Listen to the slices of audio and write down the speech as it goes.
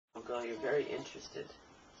girl. You're very interested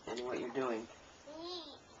in what you're doing.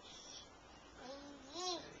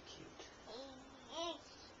 Very cute.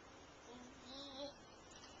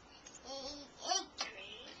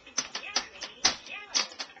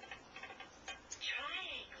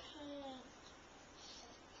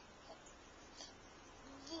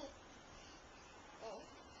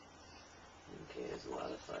 Okay, there's a lot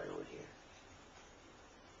of firewood here.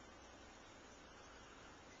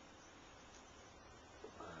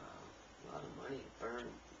 Wow, a lot of money. Burn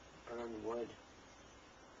wood.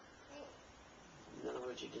 In other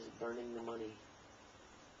words, you're just burning the money.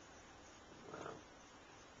 Wow.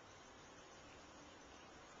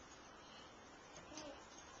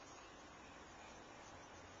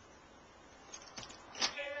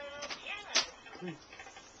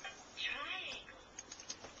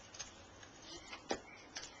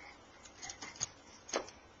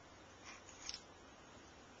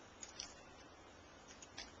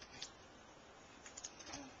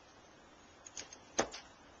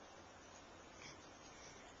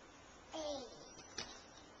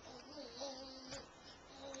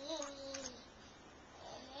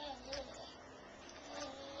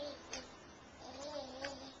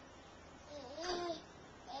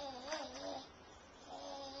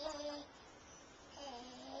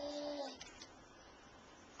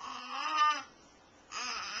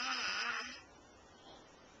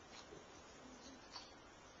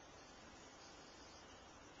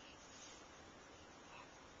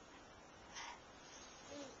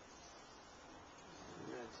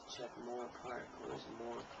 Check Moore Park. Where's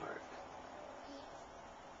Moore Park?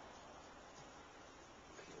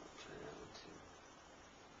 Okay, I'll try that one too.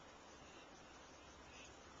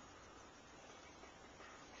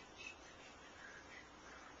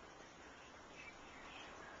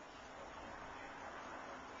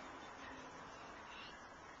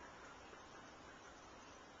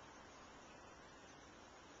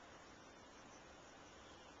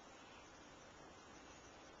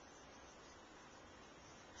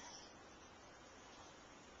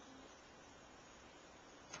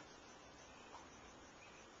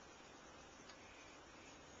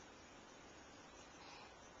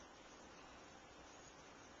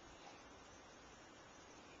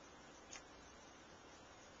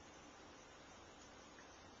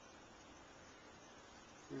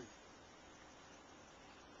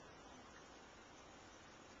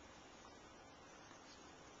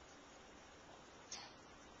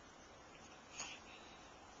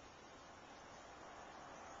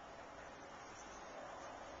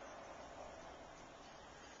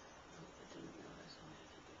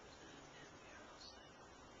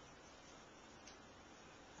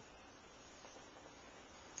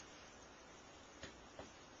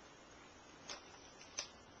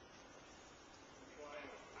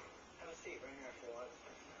 Seat right here if you want.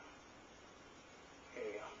 Here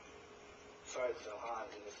you go. Sorry it's so hot.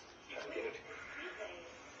 I'm just trying to get it.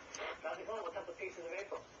 How's it going? What type of pieces of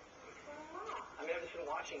April? I mean, I've just been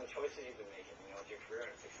watching the choices you've been making, with your career,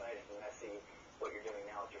 and it's exciting. And I see what you're doing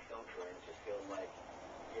now with your film career, and it just feels like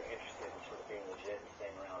you're interested in sort of being legit and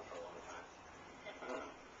staying around for a long time.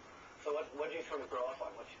 So what did you sort of grow up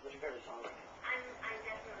on? What's your favorite song right now? I'm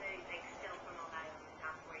definitely, still from Ohio,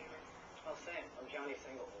 not where you live. Oh, same. I'm Johnny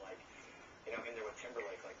Single, in there with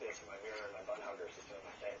Timberlake like this, and my mirror and my butt huggers is doing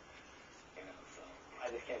my thing. So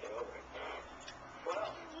I just can't get over it.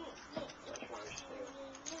 Well, much more interesting.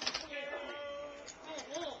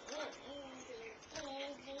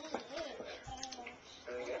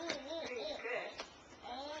 Everything good?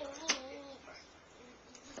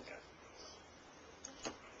 Good.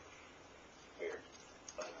 Weird.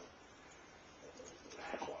 But,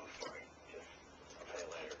 that's a long story. I'll tell you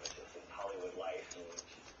later, but just in Hollywood life and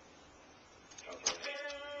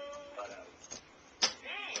but,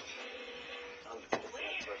 I'm just in a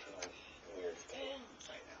personal weird state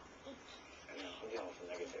right now. I know, I'm dealing with some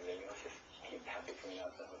negativity. Let's just keep happy coming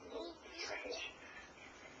out. That was a little strange.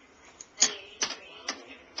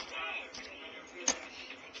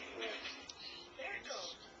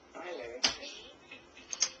 Hi, baby.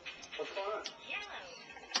 What's going on?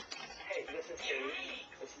 Hey, this is Katie.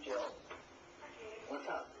 This is Jill. What's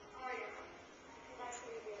up?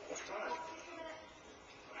 What's going on?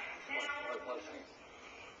 One second.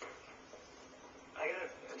 I gotta...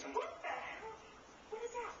 What the hell? What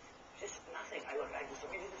is that? Just nothing.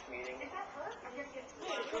 We did this meeting. Is that her? I'm just getting...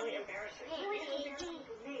 It's really embarrassing. Really embarrassing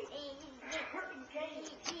for me. We're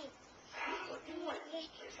engaged. Look, please,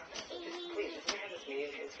 just let me have this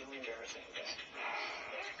meeting. It's really embarrassing, okay?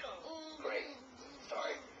 Great.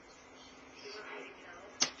 Sorry.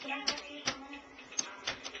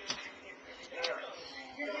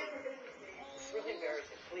 It's really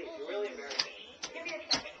embarrassing. Please,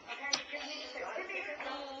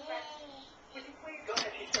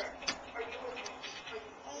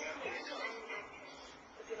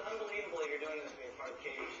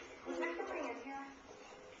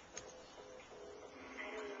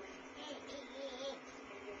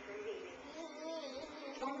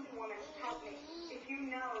 woman, help me. If you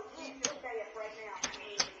know, please just say it right now.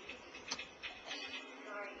 Sorry,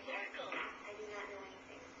 I do not know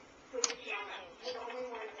anything. Please, you're the only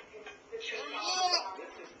one who can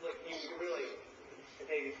This is, look, you really,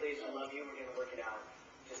 baby, please, I love you. We're going to work it out.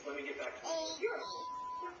 Just let me get back to you. You're a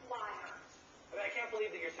liar. I mean, I can't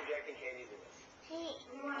believe that you're subjecting Katie to this.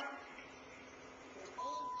 You want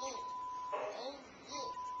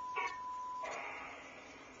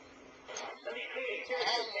I mean, Katie,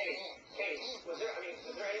 seriously, Katie, was there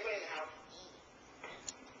anybody in the house?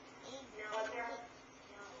 No. was there?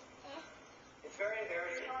 No. It's very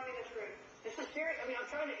embarrassing. Tell me the truth. This is serious. I mean, I'm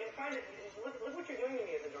trying to, look what you're doing to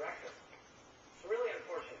me as a director. It's really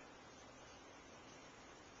unfortunate.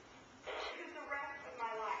 This is the rest of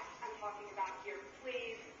my life I'm talking about here.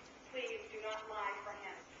 Please, please do not lie for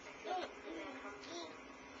him. I feel really uncomfortable.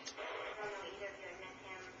 I don't know either of you. I met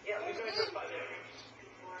him Yeah, we've been here 5 minutes.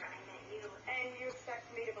 before I met you. And you expect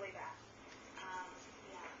me to believe that?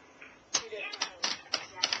 Yeah. You did. Yeah, that's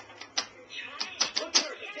true. Look at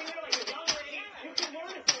her. She's sitting there like a young lady. You can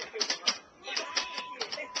learn a thing or two from her.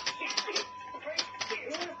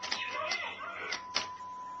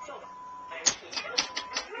 So,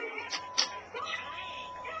 I'm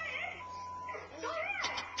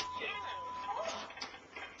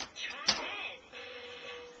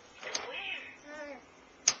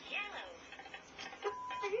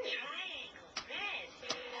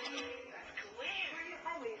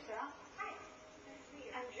Hi, Lisa. Hi. Nice to meet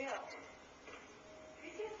you. I'm Jill. Who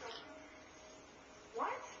is this from?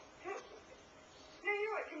 What? Who? No,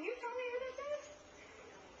 you're what? Can you tell me who this is?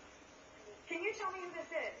 Can you tell me who this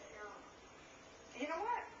is? No. You know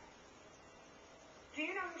what? Do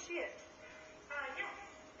you know who she is? Yes. I just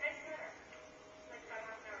met her. Like about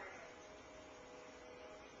half an hour ago.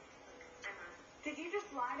 Look, I'm on. Did you just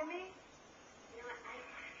lie to me? You know what? I don't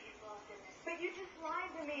want to be involved in this. But you just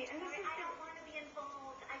lied to me, and this Sorry, is. I don't want to be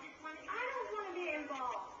involved. I just want to be. I don't want to be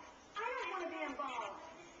involved. I don't want to be involved.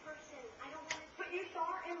 This person. I don't want to. But you saw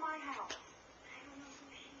her in my house. I don't know who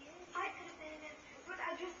she is. She I- could have been in it. But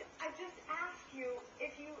I just asked you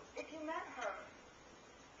if you met her,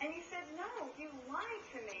 and you said no. You lied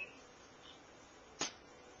to me.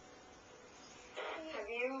 Have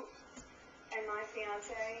you and my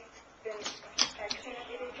fiance been affectionate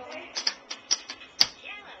with each other?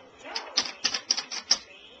 No. Of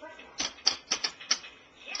course not.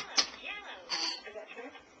 Is that true?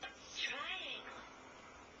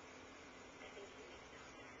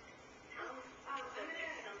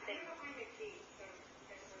 I'm gonna go find the key so I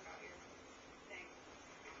can work out your thing.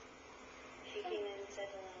 She came in, said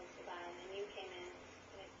hello, goodbye, and then you came in.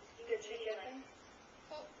 Did she kiss him?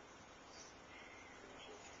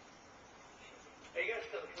 Hey, you guys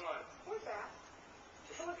still, come on. Who was that?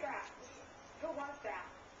 Who was that? Who was that?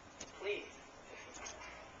 Please.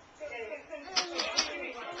 Who-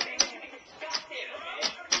 Stop it, okay? Of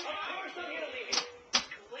course I'm gonna leave you.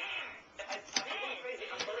 I'm going crazy.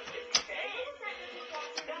 I'm bursting, okay?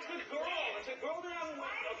 That's a girl. It's a girl that I'm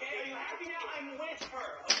with, okay? Are you happy now? I'm with her,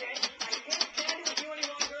 okay? I can't stand it with you any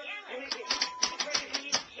longer. You make me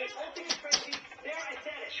crazy. This whole thing is crazy. There, I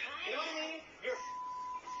said it. You know what I mean? You're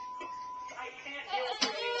I can't deal with you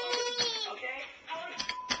any longer, okay? Alex,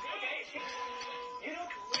 okay? You know,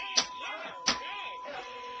 Alex,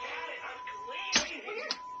 had it. I'm crazy. Who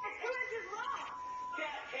is this wrong?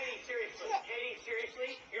 Dad, Katie,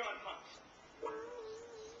 seriously, you're on punch.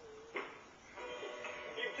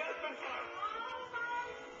 You've just been punched.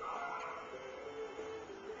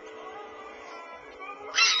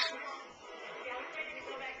 Yeah, I'm ready to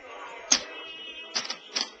go back to Ohio.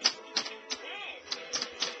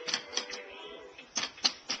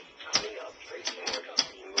 Coming up, Tracy Morgan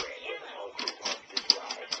being red with Uncle Bump's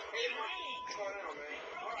Ride. What's going on, man?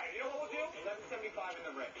 All right, you know what we'll do? 1175 in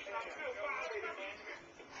the ring.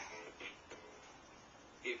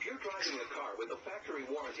 If you're driving a car with a factory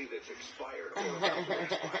warranty that's expired or about to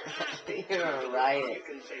expire, You're a riot. you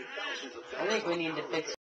can save thousands of I think we need to fix